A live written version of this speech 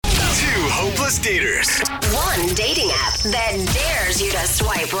hopeless daters. One dating app that dares you to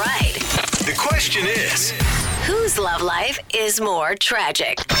swipe right. The question is, Whose love life is more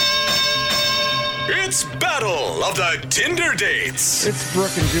tragic? it's Battle of the Tinder Dates. It's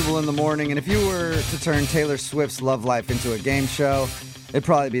Brooke and Jubal in the morning, and if you were to turn Taylor Swift's love life into a game show, it'd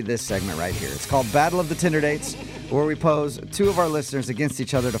probably be this segment right here. It's called Battle of the Tinder Dates, where we pose two of our listeners against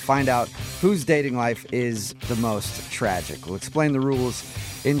each other to find out whose dating life is the most tragic. We'll explain the rules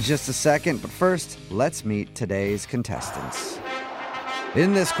in just a second, but first, let's meet today's contestants.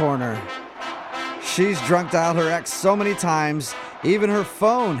 In this corner, she's drunk dialed her ex so many times, even her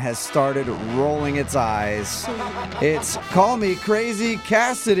phone has started rolling its eyes. It's Call Me Crazy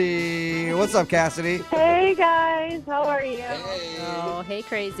Cassidy. What's up, Cassidy? Hey guys, how are you? Oh, hey,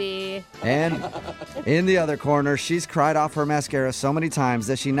 crazy. And in the other corner, she's cried off her mascara so many times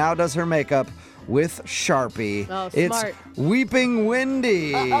that she now does her makeup with Sharpie. Oh, it's smart. Weeping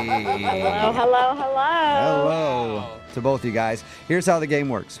Wendy. Hello, hello, hello. Hello to both you guys. Here's how the game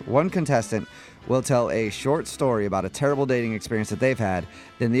works. One contestant will tell a short story about a terrible dating experience that they've had.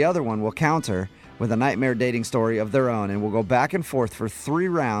 Then the other one will counter with a nightmare dating story of their own. And we'll go back and forth for 3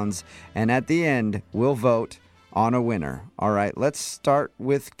 rounds. And at the end, we'll vote on a winner. All right, let's start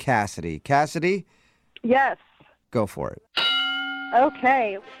with Cassidy. Cassidy, Yes. go for it.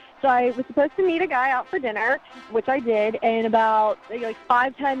 Okay. So I was supposed to meet a guy out for dinner, which I did, and about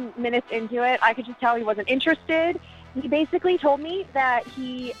 5-10 minutes into it, I could just tell he wasn't interested. He basically told me that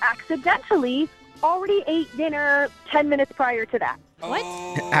he accidentally already ate dinner 10 minutes prior to that. What?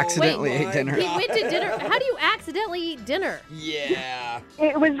 Accidentally Wait, ate dinner. He went to dinner. How do you accidentally eat dinner? Yeah.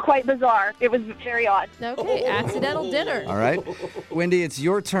 It was quite bizarre. It was very odd. Okay, accidental dinner. All right. Wendy, it's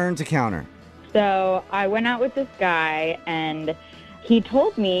your turn to counter. So I went out with this guy, and he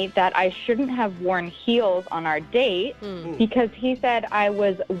told me that I shouldn't have worn heels on our date because he said I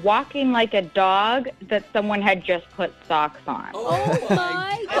was walking like a dog that someone had just put socks on. Oh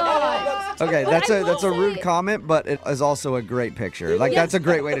my God. Okay, But that's I a will rude say- comment, but it is also a great picture. Like, Yeah. that's a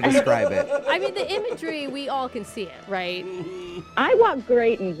great way to describe it. I mean, the imagery, we all can see it, right? I walk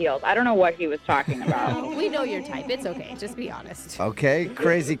great in heels. I don't know what he was talking about. We know your type. It's okay. Just be honest. Okay,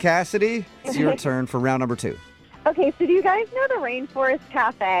 Crazy Cassidy, it's your turn for round number 2. Okay, so do you guys know the Rainforest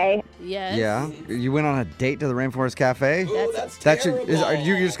Cafe? Yes. Yeah, you went on a date to the Rainforest Cafe? Oh, that's That terrible. are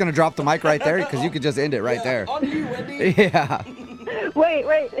you just going to drop the mic right there? Because you could just end it right there. On you, Wendy. Yeah. Wait,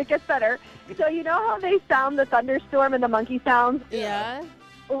 it gets better. So you know how they sound the thunderstorm and the monkey sounds? Yeah.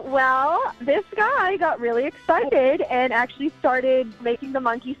 Well, this guy got really excited and actually started making the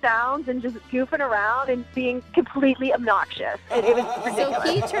monkey sounds and just goofing around and being completely obnoxious. It was So ridiculous.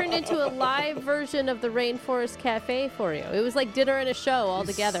 he turned into a live version of the Rainforest Cafe for you. It was like dinner and a show all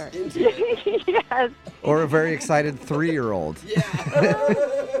together. Yes, Or a very excited 3-year-old.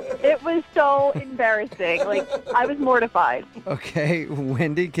 it was so embarrassing. Like, I was mortified. Okay,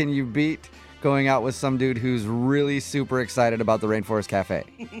 Wendy, can you beat going out with some dude who's really super excited about the Rainforest Cafe?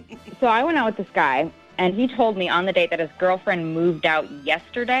 So I went out with this guy, and he told me on the date that his girlfriend moved out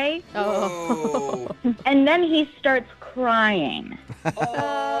yesterday, Oh. and then he starts crying.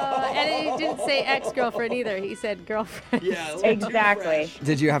 And he didn't say ex-girlfriend either. He said girlfriend. Yeah. Exactly.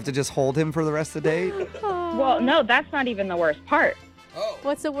 Did you have to just hold him for the rest of the date? Well, no, that's not even the worst part. Oh.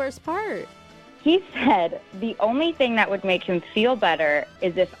 What's the worst part? He said the only thing that would make him feel better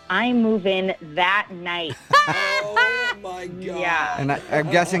is if I move in that night. Oh my God. Yeah. And I'm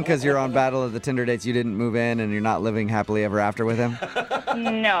guessing because you're on Battle of the Tinder Dates, you didn't move in and you're not living happily ever after with him?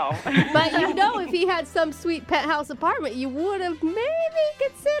 No. But you know, if he had some sweet penthouse apartment, you would have maybe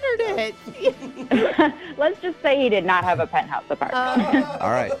considered it. Let's just say he did not have a penthouse apartment.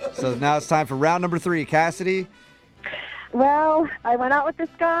 All right, so now it's time for round number 3. Cassidy? Well, I went out with this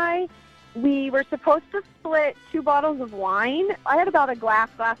guy. We were supposed to split 2 bottles of wine. I had about a glass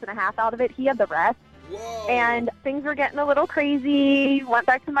and a half out of it. He had the rest. Whoa. And things were getting a little crazy. Went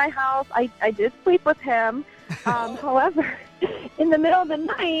back to my house. I did sleep with him. However, in the middle of the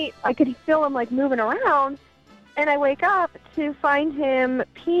night, I could feel him, like, moving around. And I wake up to find him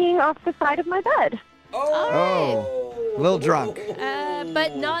peeing off the side of my bed. Oh, a little drunk.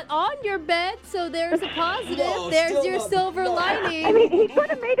 But not on your bed, so there's a positive. No, There's still your not- silver no. lining. I mean, he could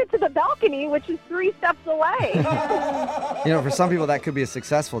have made it to the balcony, which is 3 steps away. You know, for some people that could be a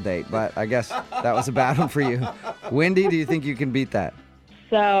successful date, but I guess that was a bad one for you. Wendy, do you think you can beat that?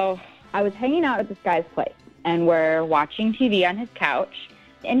 So I was hanging out at this guy's place, and we're watching TV on his couch.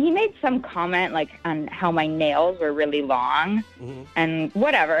 And he made some comment, like, on how my nails were really long. And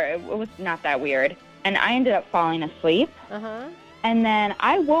whatever, it was not that weird. And I ended up falling asleep. Uh-huh. And then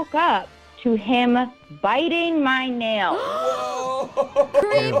I woke up to him biting my nail.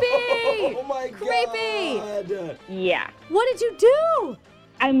 Creepy! Oh my Creepy. God. Yeah. What did you do?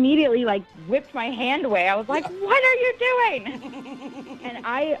 I immediately whipped my hand away. I was like, "What are you doing?" And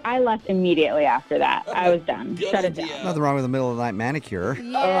I left immediately after that. I was done. Good Shut it idea. down. Nothing wrong with a middle of the night manicure.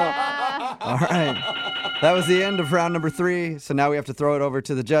 Yeah. All right. That was the end of round number 3. So now we have to throw it over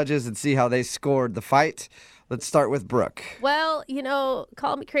to the judges and see how they scored the fight. Let's start with Brooke. Well,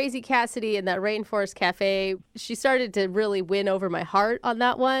 call me Crazy Cassidy in that Rainforest Cafe. She started to really win over my heart on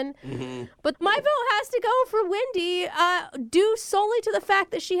that one. But my vote has to go for Wendy, due solely to the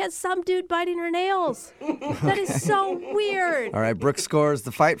fact that she has some dude biting her nails. That is so weird. All right, Brooke scores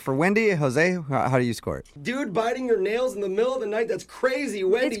the fight for Wendy. Jose, how do you score it? Dude biting your nails in the middle of the night, that's crazy.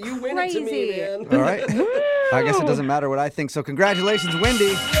 Wendy, It's you win it to me, crazy. man. All right. I guess it doesn't matter what I think. So congratulations,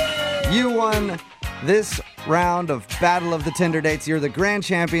 Wendy. You won this round of Battle of the Tinder Dates. You're the grand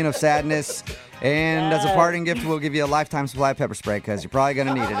champion of sadness. And as a parting gift, we'll give you a lifetime supply of pepper spray because you're probably going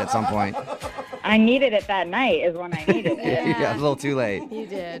to need it at some point. I needed it that night is when I needed it. Yeah, a little too late. You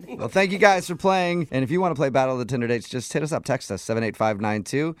did. Well, thank you guys for playing. And if you want to play Battle of the Tinder Dates, just hit us up. Text us,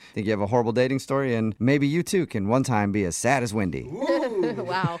 78592. Think you have a horrible dating story, and maybe you too can one time be as sad as Wendy.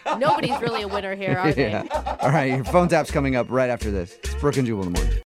 Wow. Nobody's really a winner here, are they? Yeah. All right, your phone tap's coming up right after this. It's Brooke and Jubal in the morning.